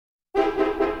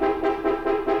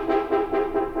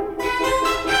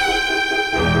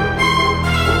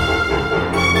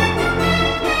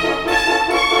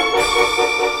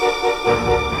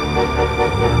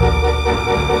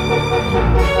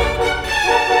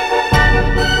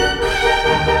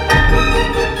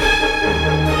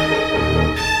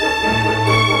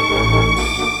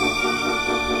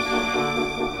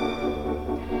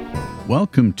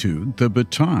Welcome to The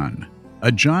Baton,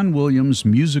 a John Williams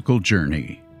musical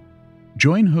journey.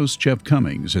 Join host Jeff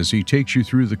Commings as he takes you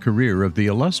through the career of the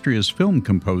illustrious film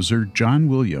composer John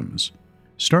Williams,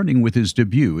 starting with his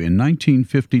debut in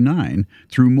 1959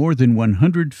 through more than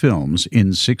 100 films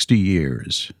in 60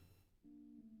 years.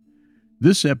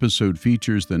 This episode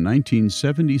features the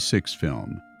 1976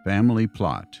 film Family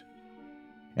Plot.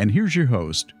 And here's your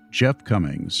host, Jeff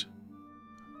Commings.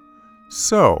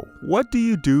 So, what do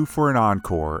you do for an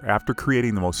encore after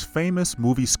creating the most famous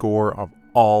movie score of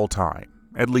all time,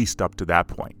 at least up to that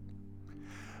point?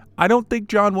 I don't think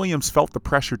John Williams felt the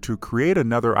pressure to create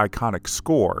another iconic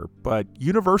score, but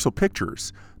Universal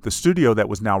Pictures, the studio that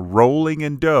was now rolling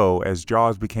in dough as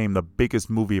Jaws became the biggest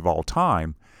movie of all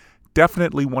time,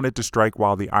 definitely wanted to strike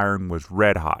while the iron was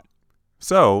red hot.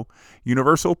 So,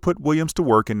 Universal put Williams to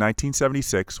work in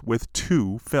 1976 with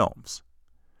 2 films.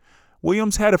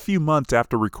 Williams had a few months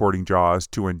after recording Jaws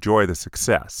to enjoy the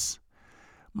success.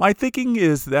 My thinking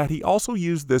is that he also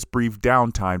used this brief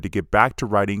downtime to get back to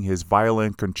writing his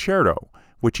violin concerto,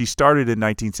 which he started in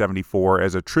 1974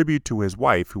 as a tribute to his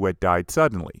wife who had died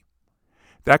suddenly.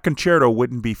 That concerto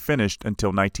wouldn't be finished until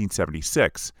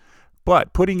 1976,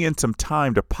 but putting in some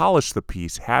time to polish the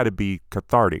piece had to be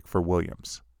cathartic for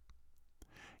Williams.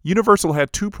 Universal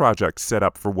had 2 projects set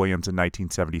up for Williams in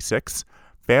 1976,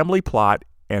 Family Plot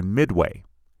and Midway.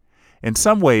 In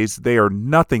some ways, they are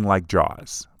nothing like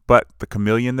Jaws, but the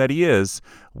chameleon that he is,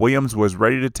 Williams was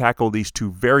ready to tackle these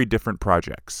 2 very different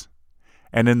projects.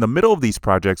 And in the middle of these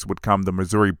projects would come The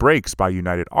Missouri Breaks by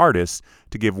United Artists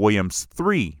to give Williams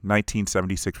 3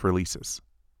 1976 releases.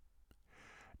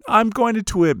 I'm going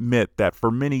to admit that for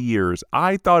many years,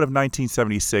 I thought of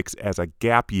 1976 as a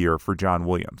gap year for John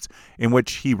Williams, in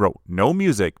which he wrote no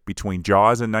music between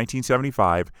Jaws in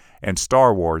 1975 and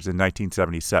Star Wars in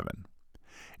 1977.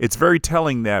 It's very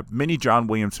telling that many John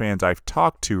Williams fans I've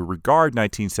talked to regard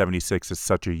 1976 as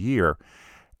such a year,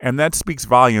 and that speaks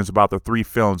volumes about the 3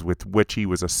 films with which he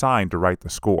was assigned to write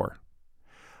the score.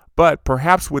 But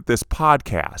perhaps with this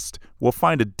podcast, we'll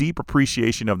find a deep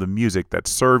appreciation of the music that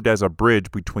served as a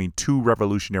bridge between 2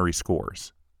 revolutionary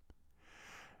scores.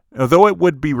 Although it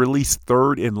would be released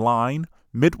third in line,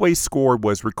 Midway's score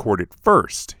was recorded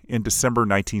first in December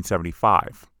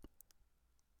 1975.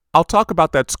 I'll talk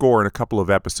about that score in a couple of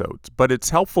episodes, but it's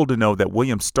helpful to know that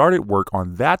Williams started work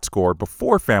on that score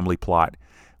before Family Plot,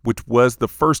 which was the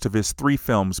first of his 3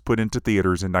 films put into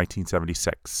theaters in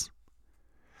 1976.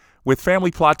 With Family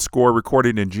Plot's score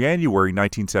recorded in January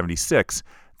 1976,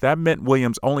 that meant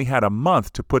Williams only had a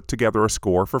month to put together a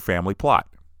score for Family Plot.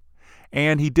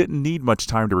 And he didn't need much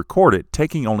time to record it,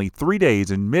 taking only 3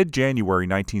 days in mid-January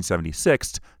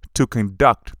 1976 to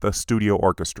conduct the studio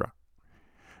orchestra.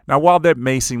 Now, while that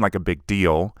may seem like a big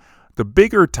deal, the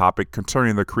bigger topic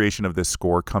concerning the creation of this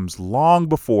score comes long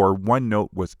before one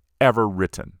note was ever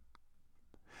written.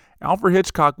 Alfred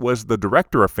Hitchcock was the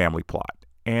director of Family Plot,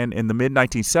 and in the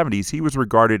mid-1970s, he was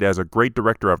regarded as a great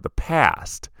director of the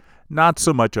past, not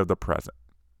so much of the present.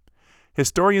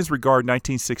 Historians regard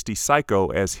 1960's Psycho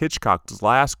as Hitchcock's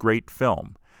last great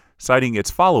film, citing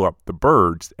its follow-up, The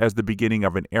Birds, as the beginning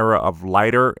of an era of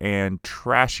lighter and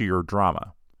trashier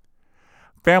drama.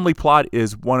 Family Plot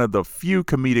is one of the few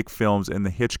comedic films in the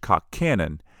Hitchcock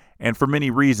canon, and for many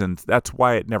reasons, that's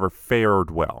why it never fared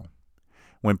well.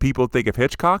 When people think of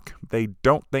Hitchcock, they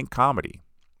don't think comedy.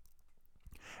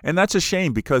 And that's a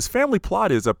shame because Family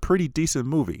Plot is a pretty decent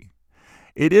movie.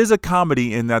 It is a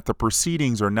comedy in that the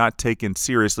proceedings are not taken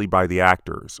seriously by the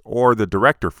actors, or the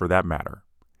director for that matter.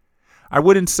 I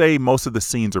wouldn't say most of the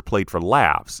scenes are played for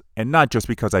laughs, and not just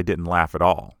because I didn't laugh at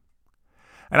all.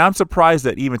 And I'm surprised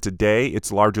that even today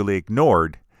it's largely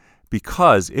ignored,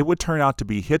 because it would turn out to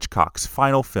be Hitchcock's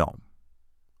final film.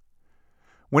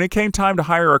 When it came time to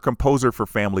hire a composer for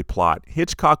Family Plot,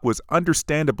 Hitchcock was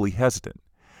understandably hesitant.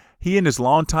 He and his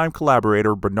longtime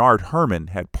collaborator Bernard Herrmann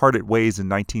had parted ways in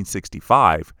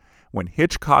 1965 when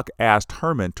Hitchcock asked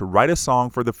Herrmann to write a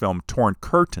song for the film Torn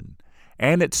Curtain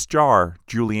and its star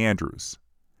Julie Andrews.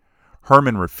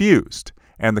 Herrmann refused,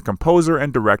 and the composer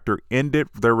and director ended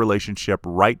their relationship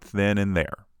right then and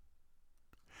there.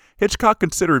 Hitchcock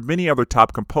considered many other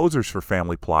top composers for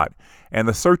Family Plot, and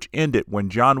the search ended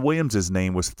when John Williams'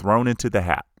 name was thrown into the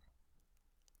hat.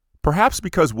 Perhaps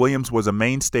because Williams was a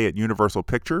mainstay at Universal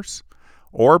Pictures,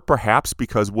 or perhaps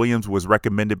because Williams was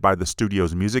recommended by the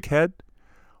studio's music head,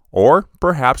 or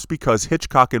perhaps because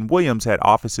Hitchcock and Williams had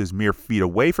offices mere feet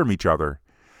away from each other,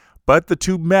 but the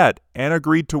 2 met and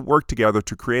agreed to work together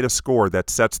to create a score that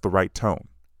sets the right tone.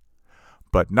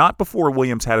 But not before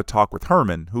Williams had a talk with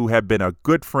Herrmann, who had been a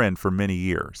good friend for many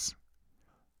years.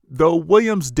 Though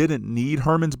Williams didn't need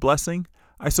Herrmann's blessing,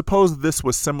 I suppose this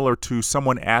was similar to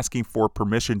someone asking for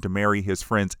permission to marry his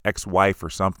friend's ex-wife or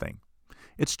something.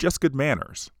 It's just good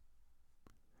manners.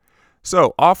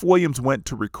 So, off Williams went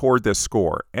to record this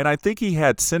score, and I think he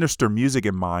had sinister music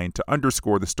in mind to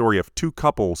underscore the story of two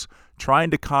couples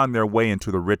trying to con their way into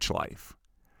the rich life.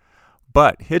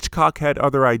 But Hitchcock had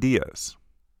other ideas.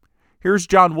 Here's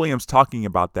John Williams talking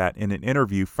about that in an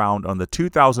interview found on the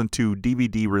 2002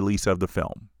 DVD release of the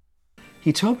film.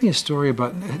 He told me a story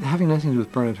about, having nothing to do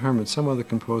with Bernard Herrmann, some other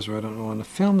composer, I don't know, on a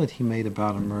film that he made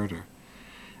about a murder.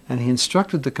 And he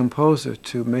instructed the composer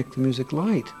to make the music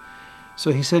light.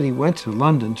 So he said he went to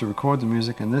London to record the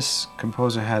music, and this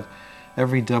composer had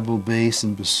every double bass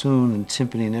and bassoon and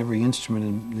timpani and every instrument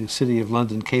in the city of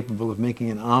London capable of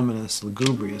making an ominous,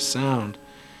 lugubrious sound.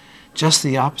 Just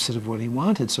the opposite of what he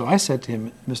wanted. So I said to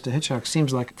him, Mr. Hitchcock,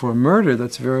 seems like for a murder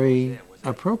that's very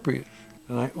appropriate.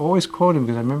 And I always quote him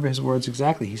because I remember his words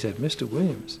exactly. He said, Mr.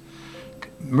 Williams,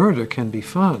 murder can be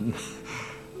fun.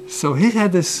 So he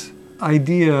had this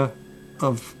idea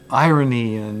of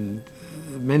irony and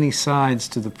many sides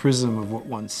to the prism of what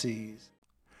one sees.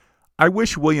 I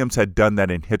wish Williams had done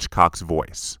that in Hitchcock's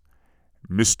voice.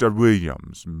 Mr.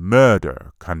 Williams,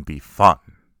 murder can be fun.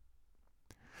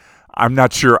 I'm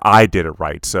not sure I did it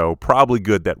right, so probably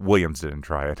good that Williams didn't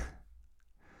try it.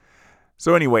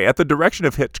 So anyway, at the direction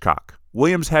of Hitchcock,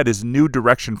 Williams had his new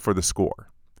direction for the score.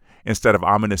 Instead of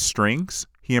ominous strings,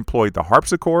 he employed the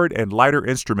harpsichord and lighter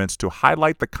instruments to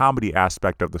highlight the comedy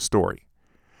aspect of the story.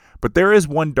 But there is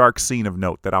one dark scene of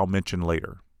note that I'll mention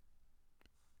later.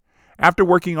 After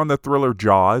working on the thriller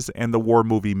Jaws and the war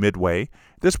movie Midway,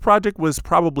 this project was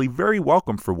probably very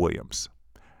welcome for Williams.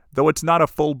 Though it's not a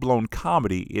full-blown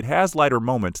comedy, it has lighter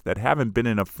moments that haven't been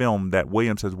in a film that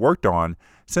Williams has worked on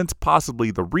since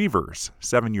possibly The Reivers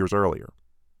 7 years earlier.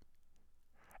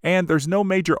 And there's no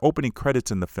major opening credits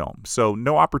in the film, so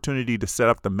no opportunity to set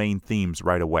up the main themes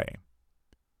right away.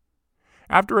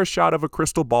 After a shot of a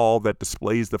crystal ball that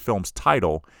displays the film's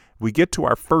title, we get to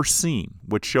our first scene,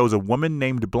 which shows a woman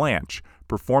named Blanche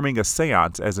performing a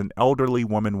seance as an elderly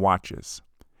woman watches.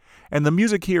 And the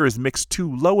music here is mixed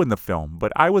too low in the film,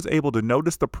 but I was able to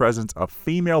notice the presence of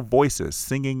female voices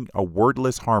singing a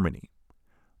wordless harmony.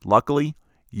 Luckily,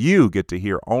 you get to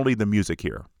hear only the music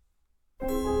here.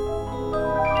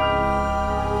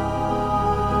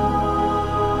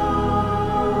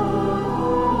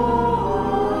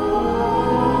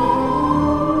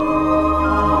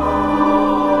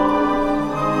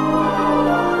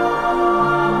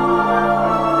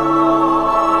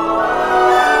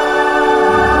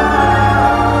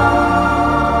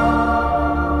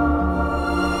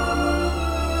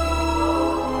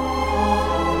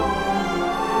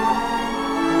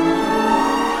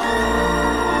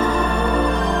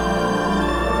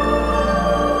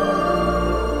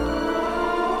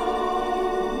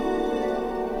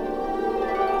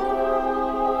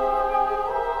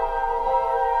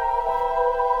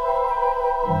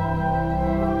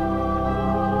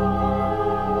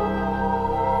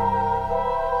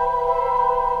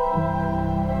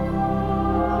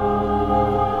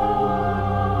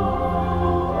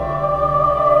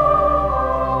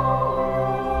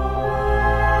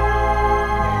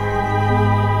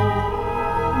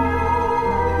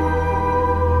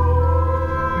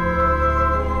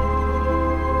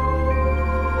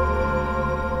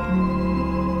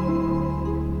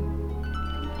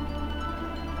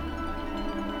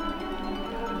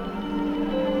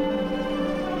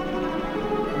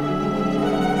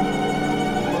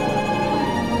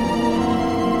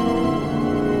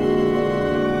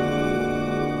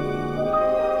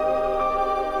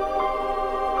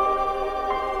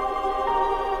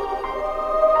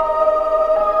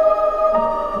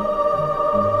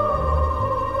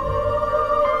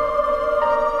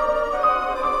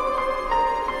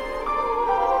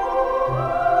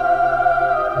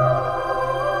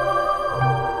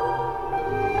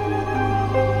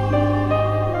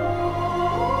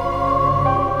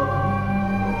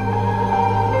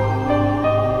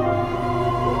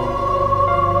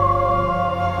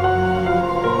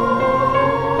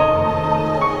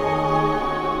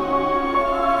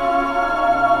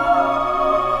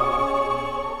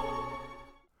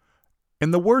 In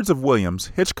the words of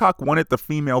Williams, Hitchcock wanted the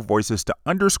female voices to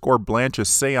underscore Blanche's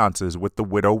seances with the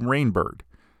widow Rainbird.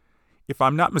 If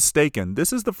I'm not mistaken,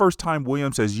 this is the first time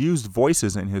Williams has used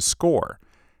voices in his score,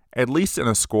 at least in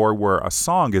a score where a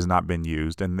song has not been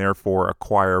used and therefore a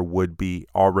choir would be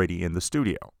already in the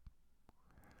studio.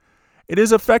 It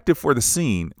is effective for the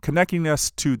scene, connecting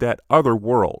us to that other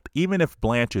world, even if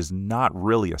Blanche is not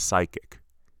really a psychic.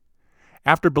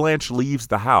 After Blanche leaves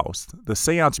the house, the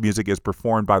seance music is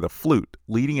performed by the flute,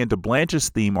 leading into Blanche's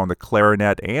theme on the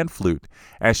clarinet and flute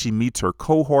as she meets her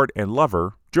cohort and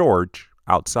lover, George,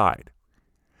 outside.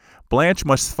 Blanche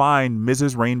must find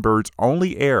Mrs. Rainbird's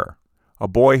only heir, a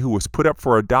boy who was put up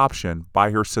for adoption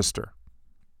by her sister.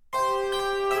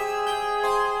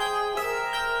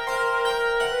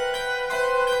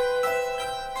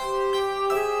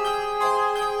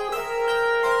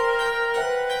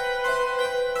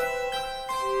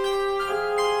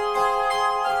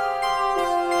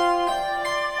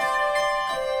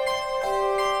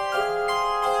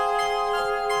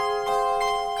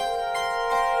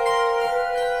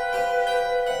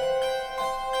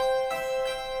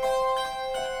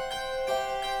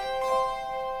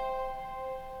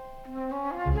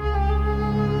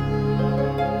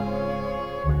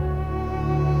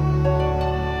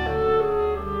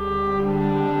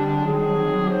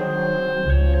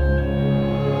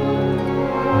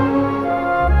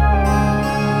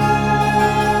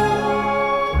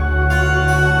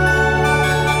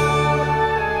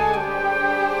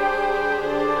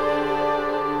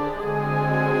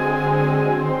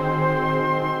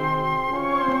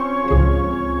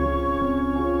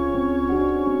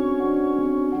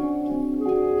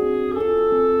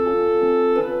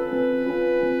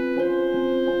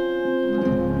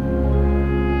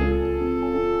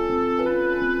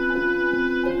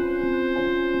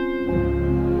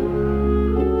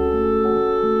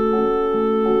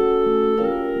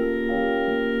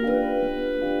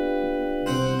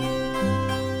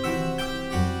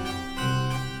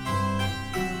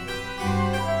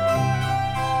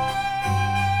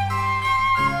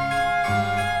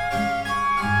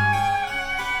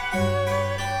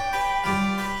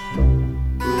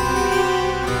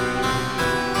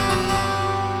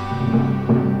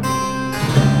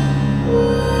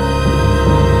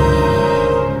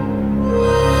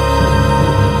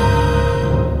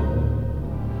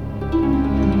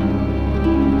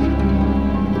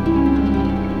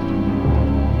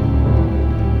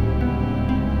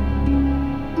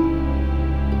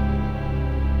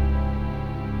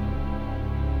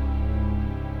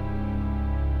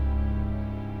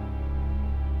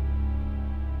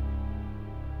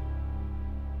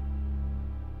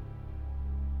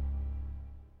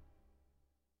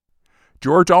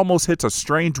 George almost hits a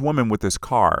strange woman with his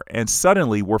car, and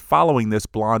suddenly we're following this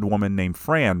blonde woman named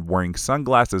Fran wearing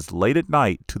sunglasses late at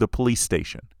night to the police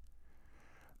station.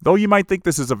 Though you might think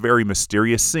this is a very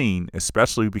mysterious scene,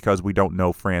 especially because we don't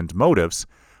know Fran's motives,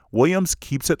 Williams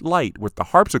keeps it light with the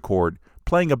harpsichord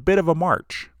playing a bit of a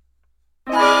march.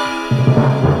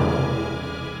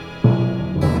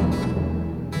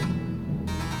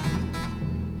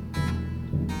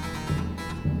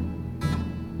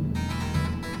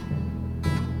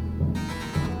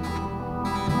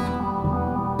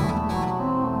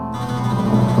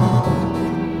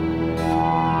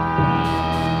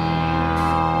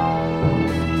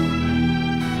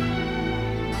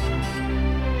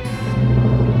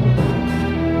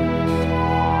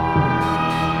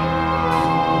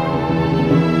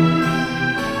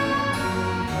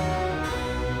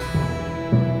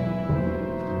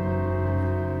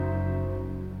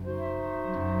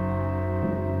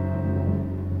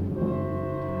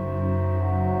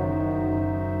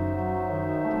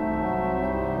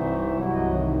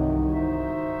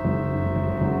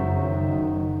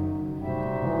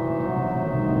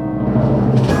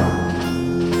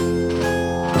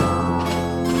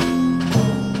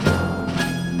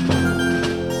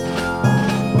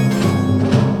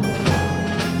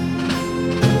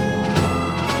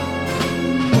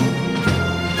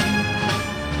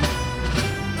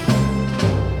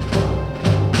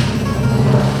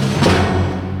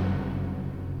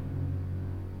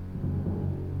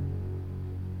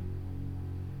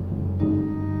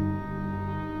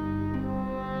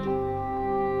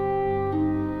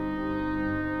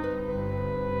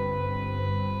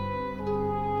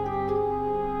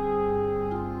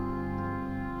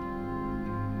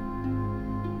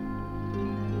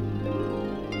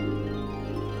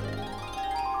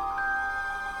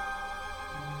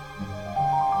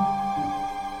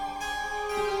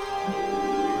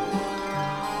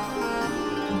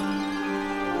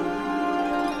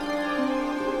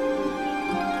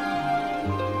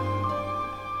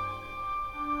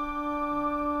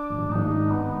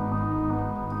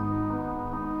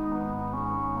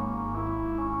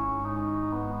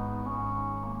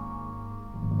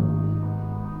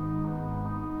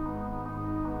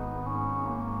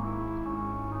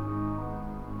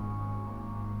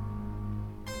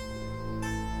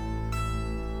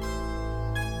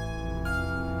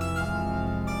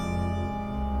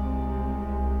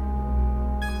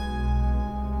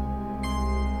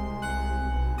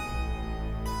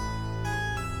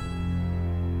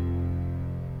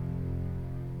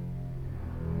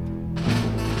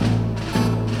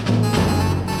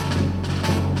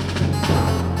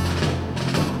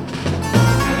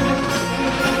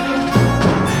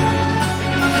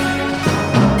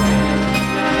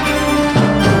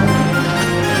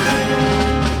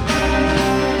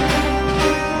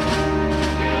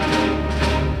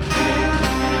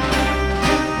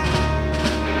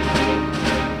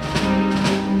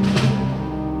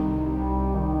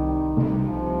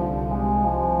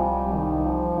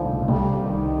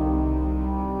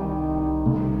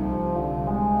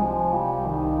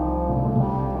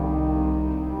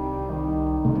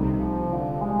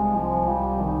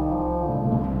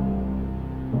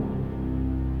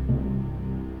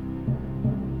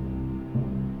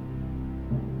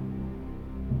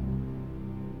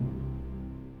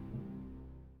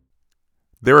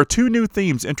 There are 2 new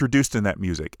themes introduced in that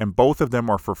music, and both of them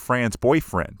are for Fran's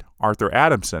boyfriend, Arthur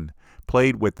Adamson,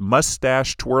 played with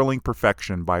mustache-twirling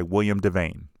perfection by William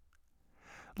Devane.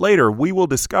 Later, we will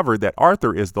discover that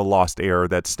Arthur is the lost heir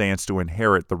that stands to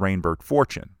inherit the Rainbird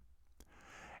fortune.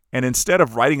 And instead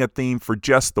of writing a theme for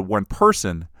just the one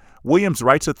person, Williams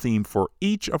writes a theme for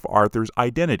each of Arthur's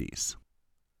identities.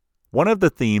 One of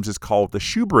the themes is called the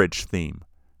Shoebridge theme,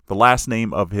 the last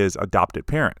name of his adopted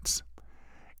parents.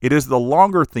 It is the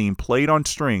longer theme played on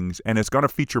strings and is going to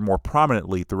feature more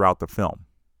prominently throughout the film.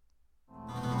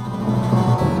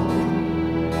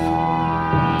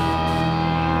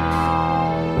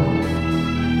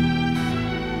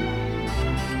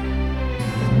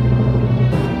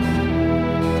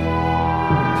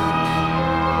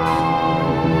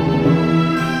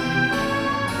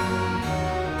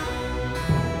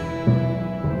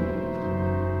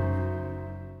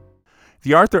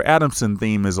 The Arthur Adamson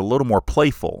theme is a little more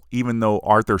playful, even though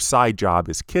Arthur's side job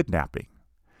is kidnapping.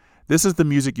 This is the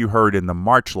music you heard in the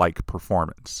March-like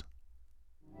performance.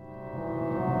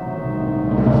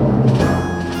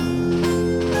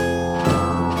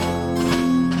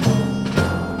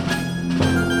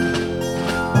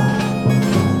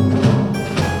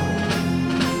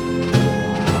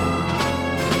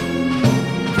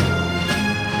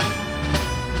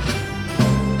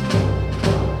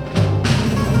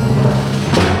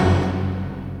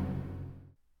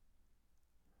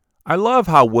 I love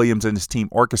how Williams and his team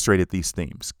orchestrated these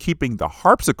themes, keeping the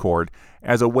harpsichord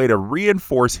as a way to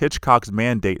reinforce Hitchcock's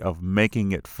mandate of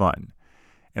making it fun.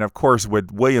 And of course,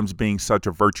 with Williams being such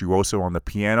a virtuoso on the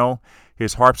piano,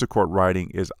 his harpsichord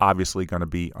writing is obviously going to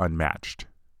be unmatched.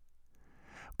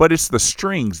 But it's the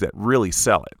strings that really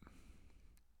sell it.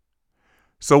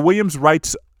 So Williams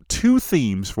writes 2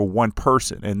 themes for one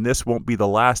person, and this won't be the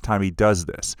last time he does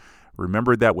this.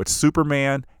 Remember that with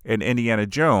Superman and Indiana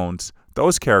Jones,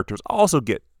 those characters also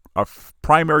get a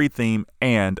primary theme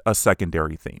and a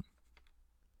secondary theme.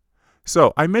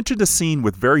 So, I mentioned a scene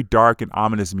with very dark and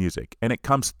ominous music, and it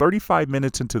comes 35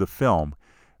 minutes into the film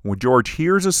when George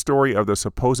hears a story of the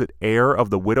supposed heir of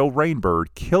the widow Rainbird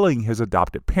killing his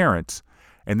adopted parents,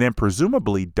 and then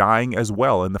presumably dying as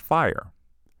well in the fire.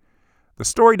 The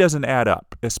story doesn't add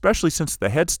up, especially since the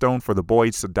headstone for the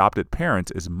boy's adopted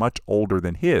parents is much older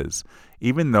than his,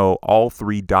 even though all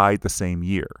 3 died the same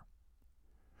year.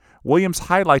 Williams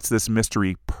highlights this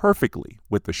mystery perfectly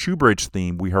with the Shoebridge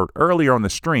theme we heard earlier on the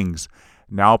strings,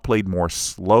 now played more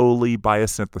slowly by a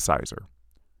synthesizer.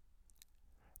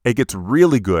 It gets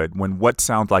really good when what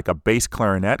sounds like a bass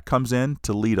clarinet comes in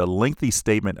to lead a lengthy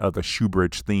statement of the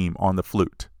Shoebridge theme on the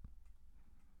flute.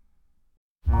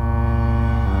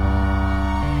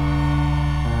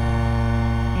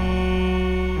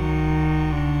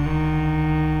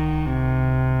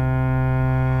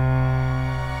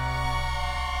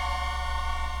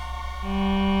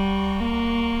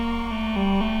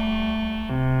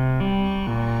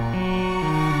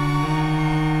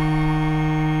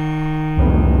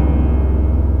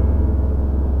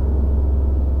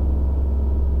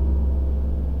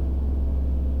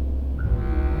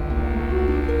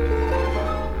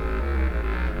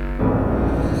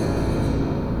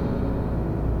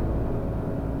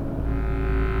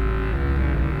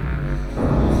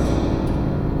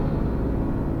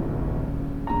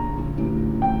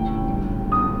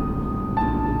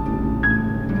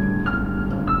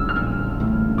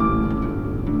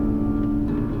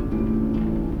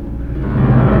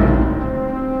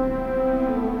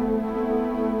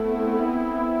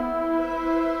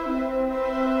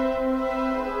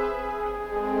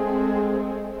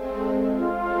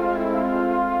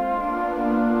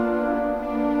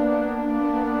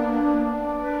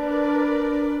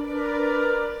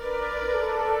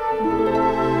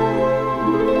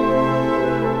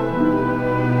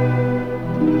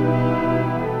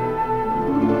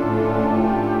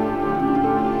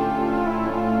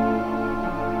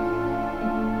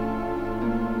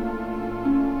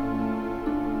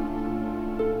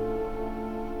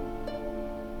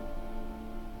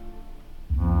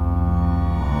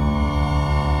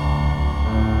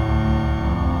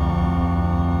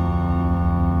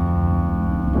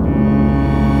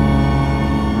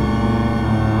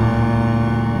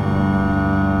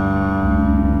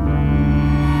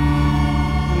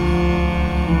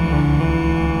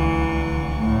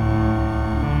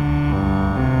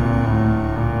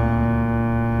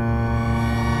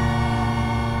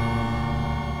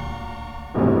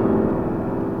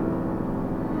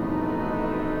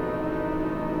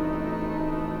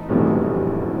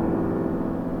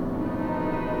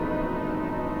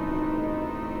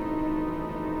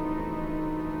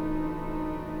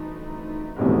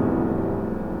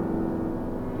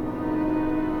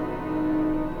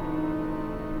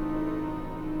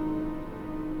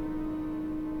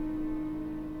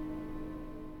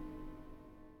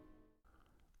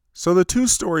 So the two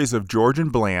stories of George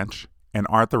and Blanche and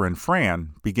Arthur and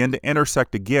Fran begin to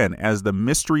intersect again as the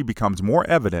mystery becomes more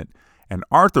evident and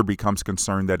Arthur becomes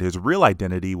concerned that his real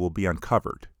identity will be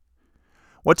uncovered.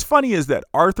 What's funny is that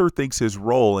Arthur thinks his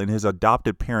role in his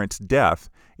adopted parents'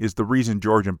 death is the reason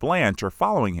George and Blanche are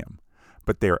following him,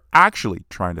 but they're actually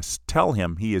trying to tell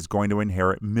him he is going to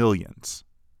inherit millions.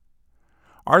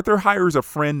 Arthur hires a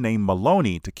friend named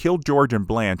Maloney to kill George and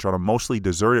Blanche on a mostly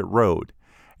deserted road,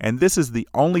 and this is the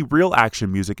only real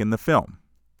action music in the film.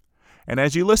 And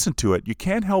as you listen to it, you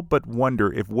can't help but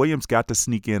wonder if Williams got to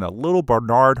sneak in a little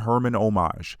Bernard Herrmann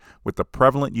homage with the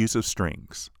prevalent use of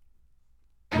strings.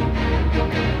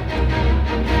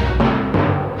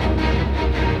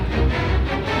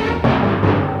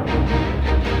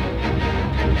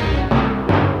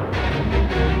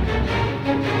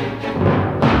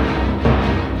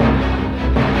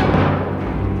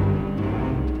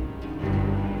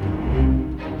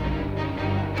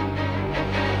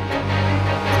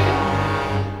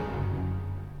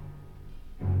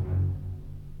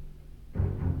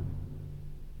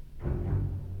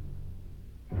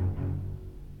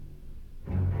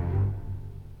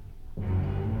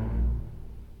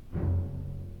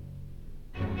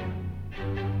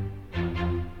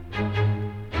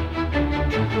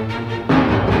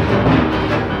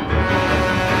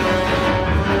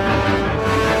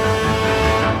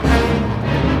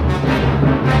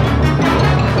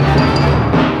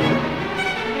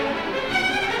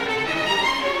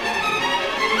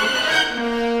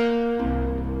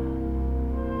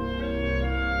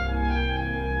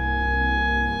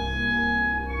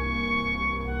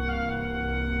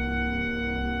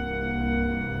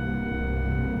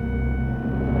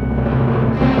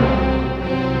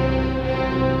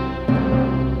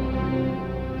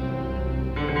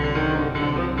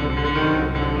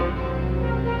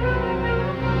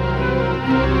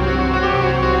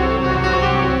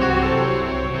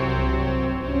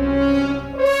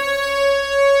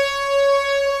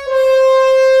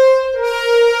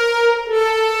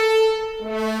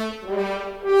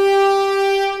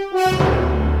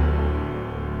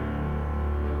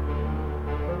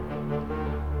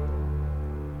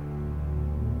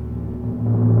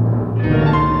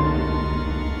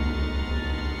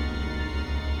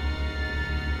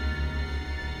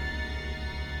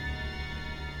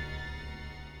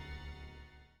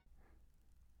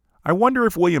 I wonder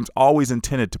if Williams always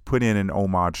intended to put in an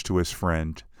homage to his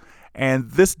friend,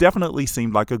 and this definitely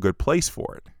seemed like a good place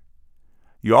for it.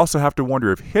 You also have to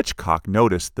wonder if Hitchcock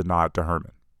noticed the nod to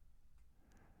Herrmann.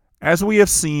 As we have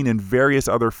seen in various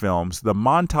other films, the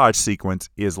montage sequence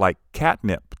is like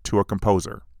catnip to a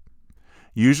composer.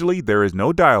 Usually there is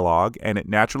no dialogue, and it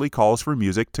naturally calls for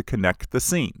music to connect the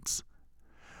scenes.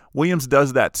 Williams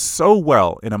does that so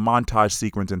well in a montage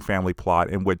sequence in Family Plot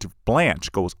in which Blanche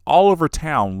goes all over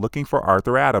town looking for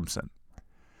Arthur Adamson.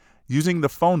 Using the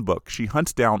phone book, she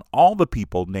hunts down all the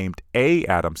people named A.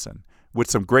 Adamson, with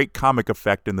some great comic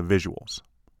effect in the visuals.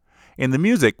 In the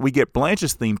music, we get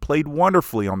Blanche's theme played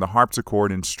wonderfully on the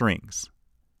harpsichord and strings.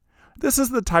 This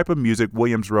is the type of music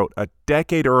Williams wrote a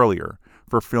decade earlier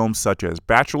for films such as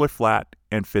Bachelor Flat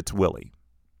and Fitzwilly.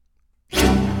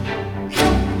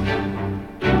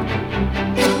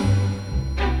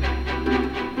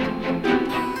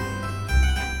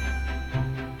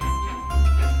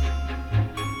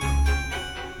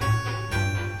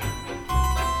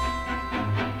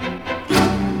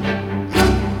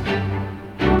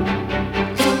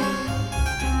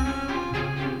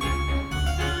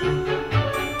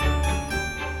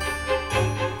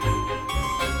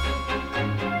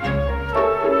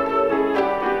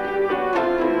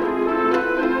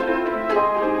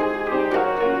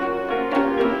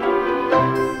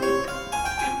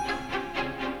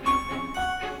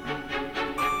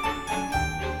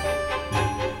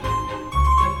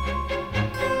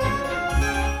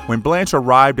 When Blanche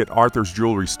arrived at Arthur's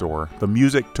jewelry store, the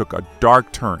music took a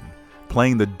dark turn,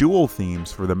 playing the dual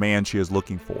themes for the man she is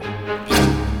looking for.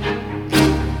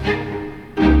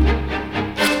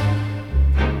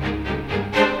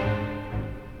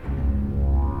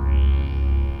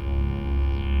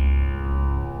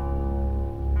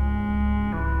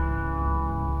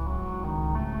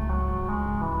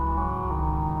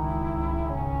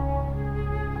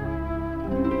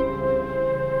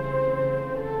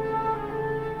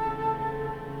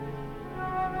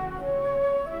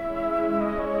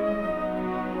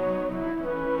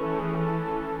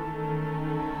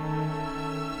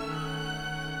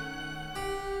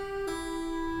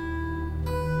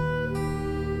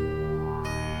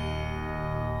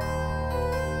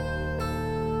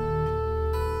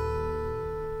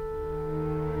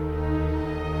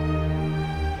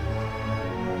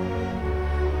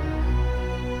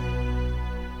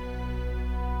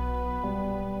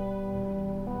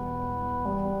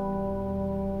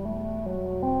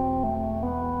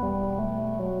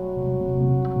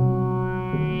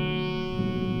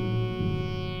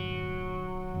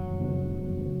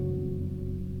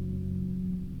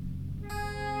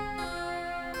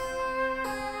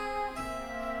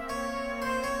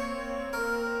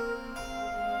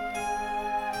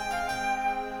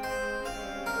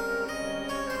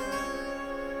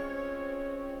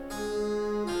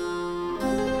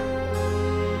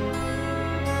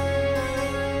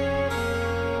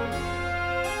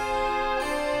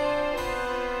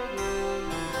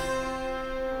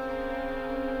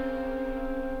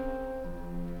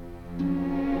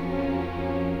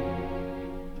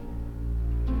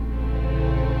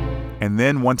 And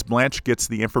then once Blanche gets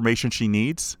the information she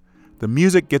needs, the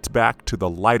music gets back to the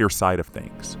lighter side of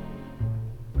things.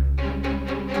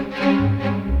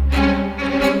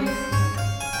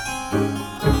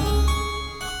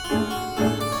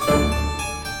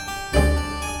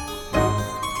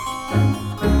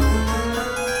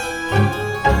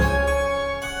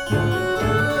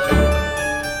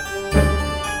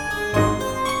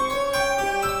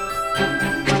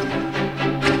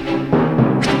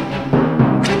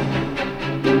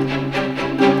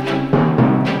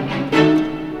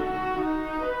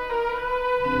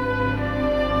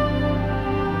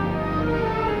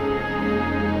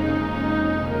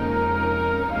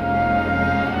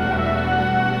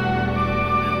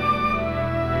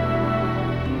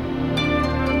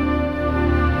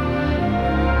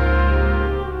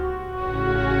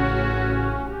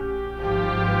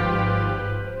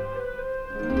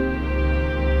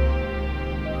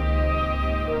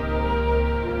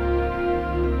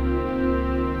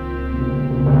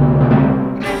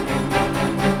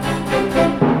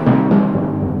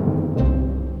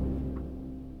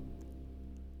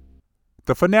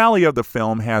 The finale of the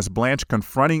film has Blanche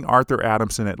confronting Arthur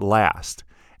Adamson at last,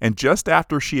 and just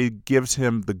after she gives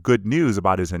him the good news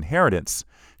about his inheritance,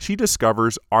 she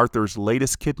discovers Arthur's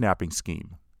latest kidnapping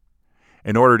scheme.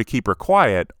 In order to keep her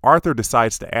quiet, Arthur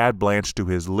decides to add Blanche to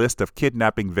his list of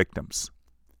kidnapping victims.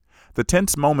 The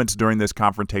tense moments during this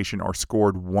confrontation are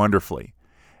scored wonderfully,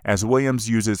 as Williams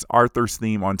uses Arthur's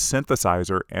theme on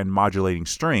synthesizer and modulating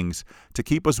strings to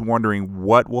keep us wondering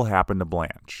what will happen to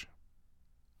Blanche.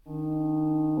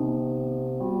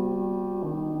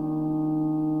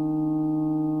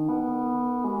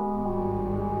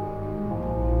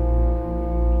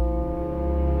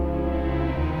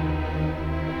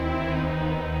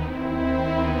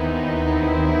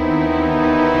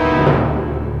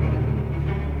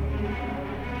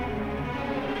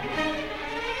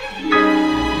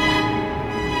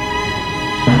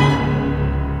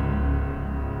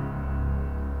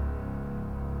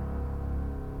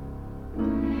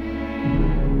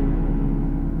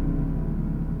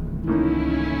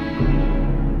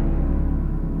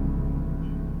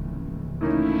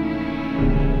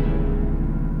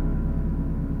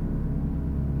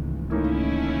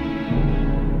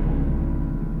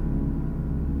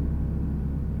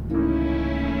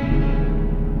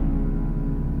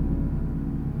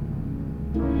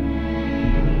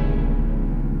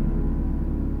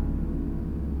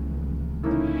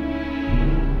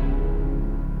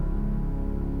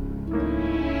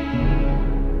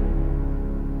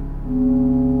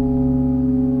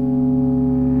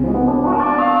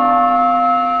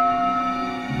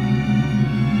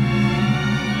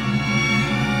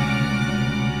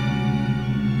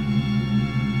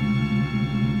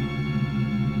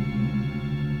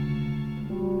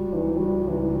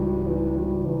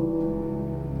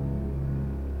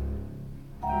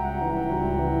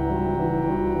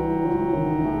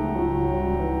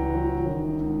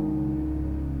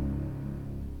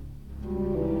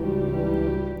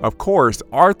 Of course,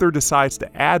 Arthur decides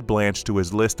to add Blanche to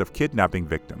his list of kidnapping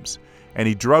victims, and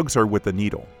he drugs her with a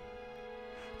needle.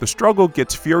 The struggle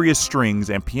gets furious strings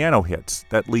and piano hits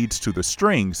that leads to the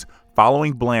strings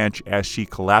following Blanche as she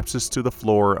collapses to the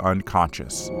floor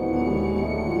unconscious.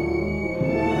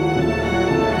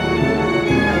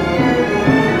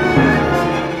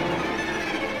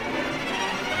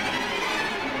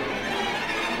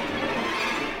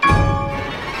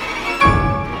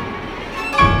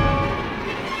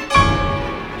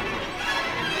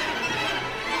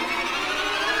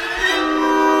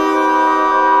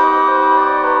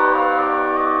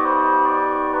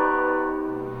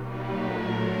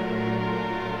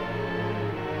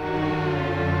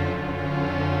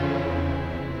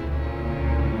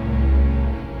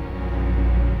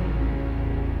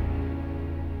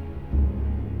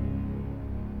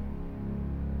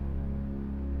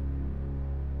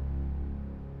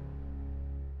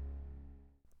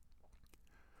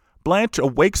 Blanche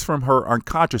awakes from her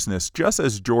unconsciousness just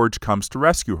as George comes to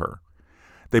rescue her.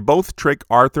 They both trick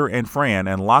Arthur and Fran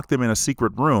and lock them in a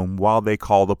secret room while they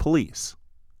call the police.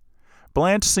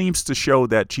 Blanche seems to show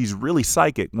that she's really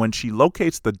psychic when she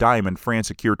locates the diamond Fran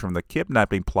secured from the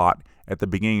kidnapping plot at the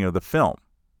beginning of the film.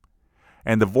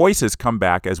 And the voices come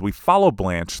back as we follow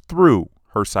Blanche through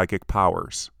her psychic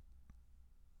powers.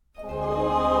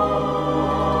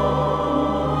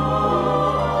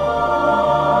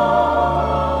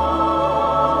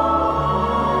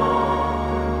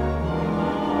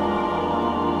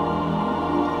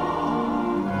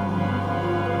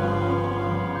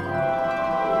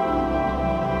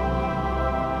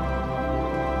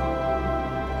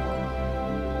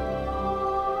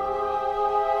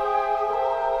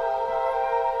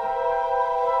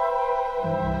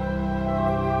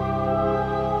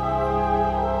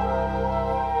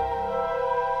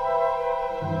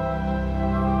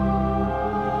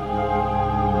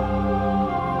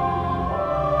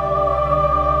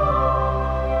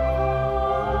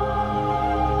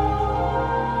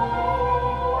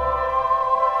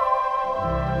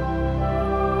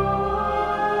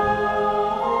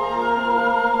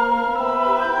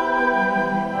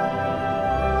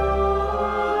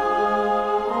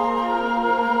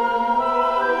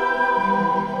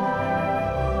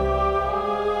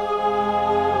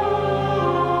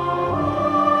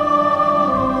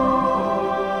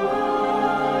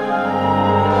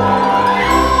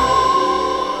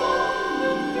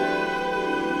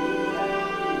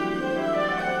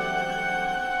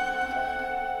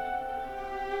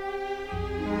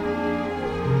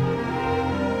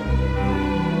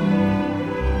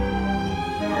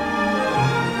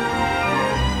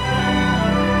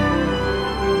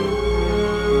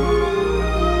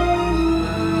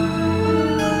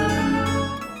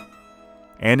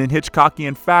 And in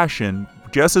Hitchcockian fashion,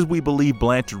 just as we believe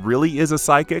Blanche really is a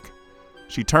psychic,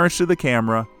 she turns to the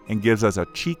camera and gives us a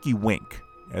cheeky wink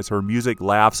as her music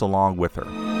laughs along with her.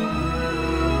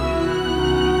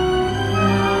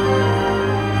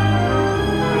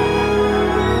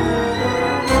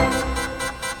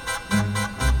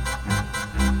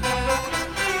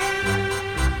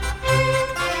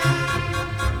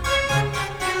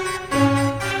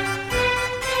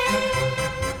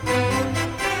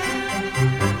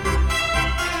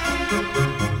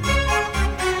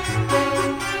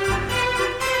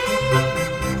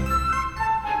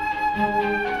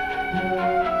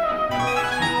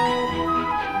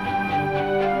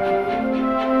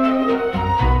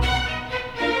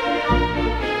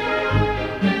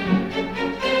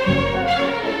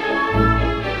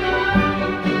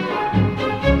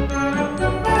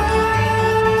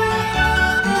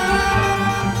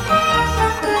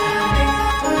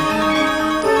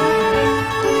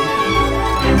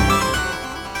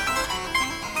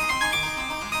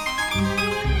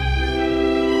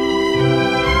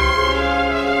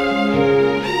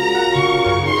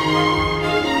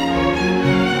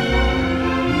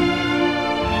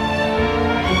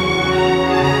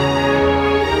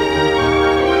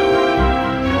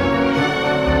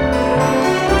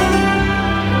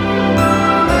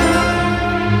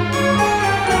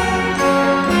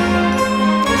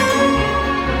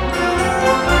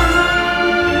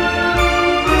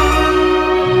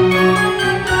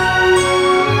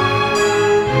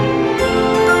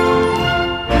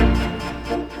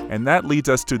 And that leads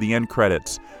us to the end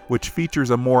credits, which features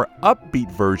a more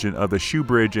upbeat version of the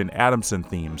Shoebridge and Adamson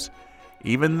themes,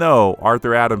 even though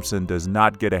Arthur Adamson does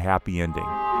not get a happy ending.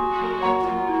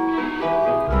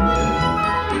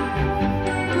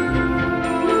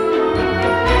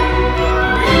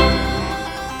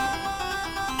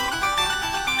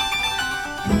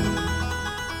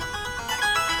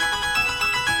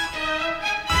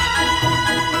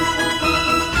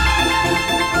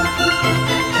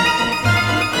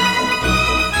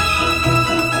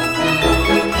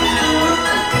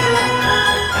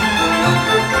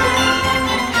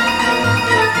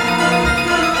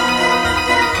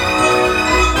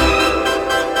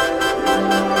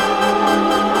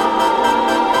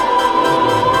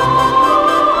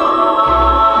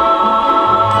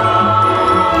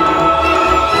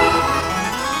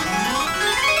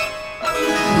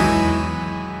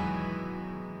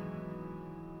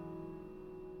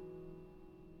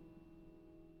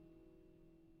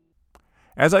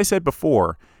 As I said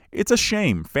before, it's a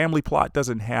shame Family Plot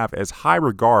doesn't have as high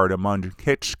regard among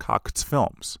Hitchcock's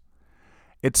films.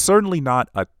 It's certainly not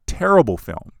a terrible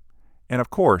film, and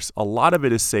of course, a lot of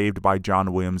it is saved by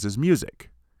John Williams' music.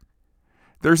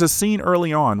 There's a scene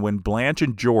early on when Blanche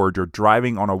and George are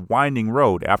driving on a winding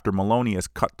road after Maloney has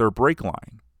cut their brake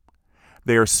line.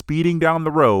 They are speeding down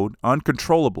the road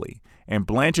uncontrollably, and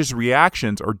Blanche's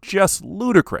reactions are just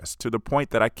ludicrous to the point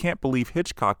that I can't believe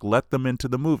Hitchcock let them into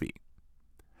the movie.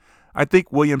 I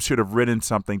think Williams should have written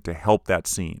something to help that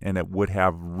scene, and it would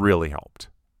have really helped.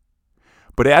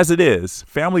 But as it is,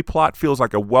 Family Plot feels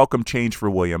like a welcome change for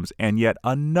Williams and yet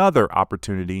another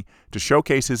opportunity to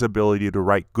showcase his ability to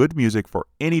write good music for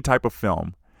any type of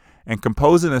film and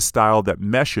compose in a style that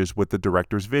meshes with the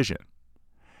director's vision.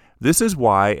 This is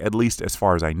why, at least as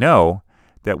far as I know,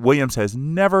 that Williams has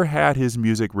never had his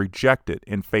music rejected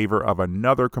in favor of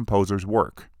another composer's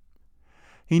work.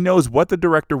 He knows what the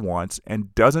director wants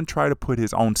and doesn't try to put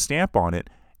his own stamp on it,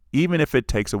 even if it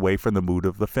takes away from the mood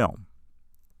of the film.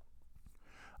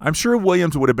 I'm sure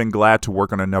Williams would have been glad to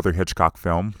work on another Hitchcock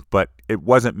film, but it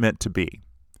wasn't meant to be.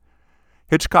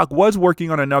 Hitchcock was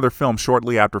working on another film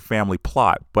shortly after Family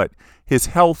Plot, but his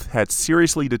health had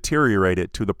seriously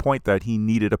deteriorated to the point that he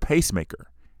needed a pacemaker.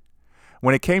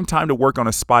 When it came time to work on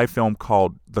a spy film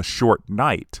called The Short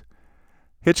Night,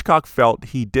 Hitchcock felt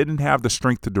he didn't have the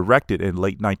strength to direct it in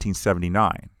late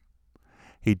 1979.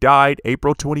 He died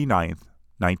April 29,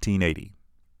 1980.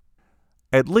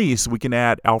 At least we can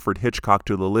add Alfred Hitchcock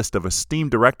to the list of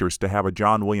esteemed directors to have a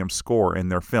John Williams score in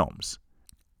their films.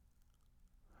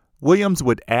 Williams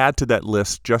would add to that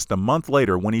list just a month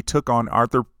later when he took on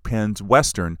Arthur Penn's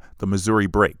Western, The Missouri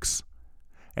Breaks.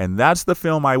 And that's the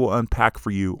film I will unpack for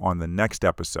you on the next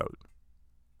episode.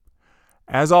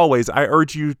 As always, I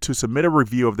urge you to submit a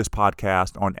review of this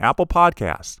podcast on Apple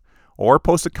Podcasts or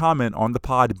post a comment on the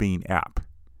Podbean app.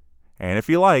 And if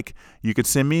you like, you can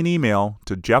send me an email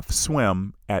to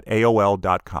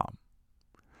jeffswim@aol.com.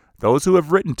 Those who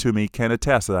have written to me can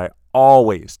attest that I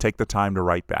always take the time to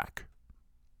write back.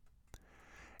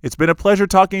 It's been a pleasure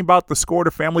talking about the score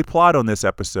to Family Plot on this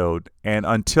episode, and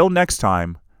until next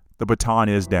time, the baton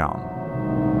is down.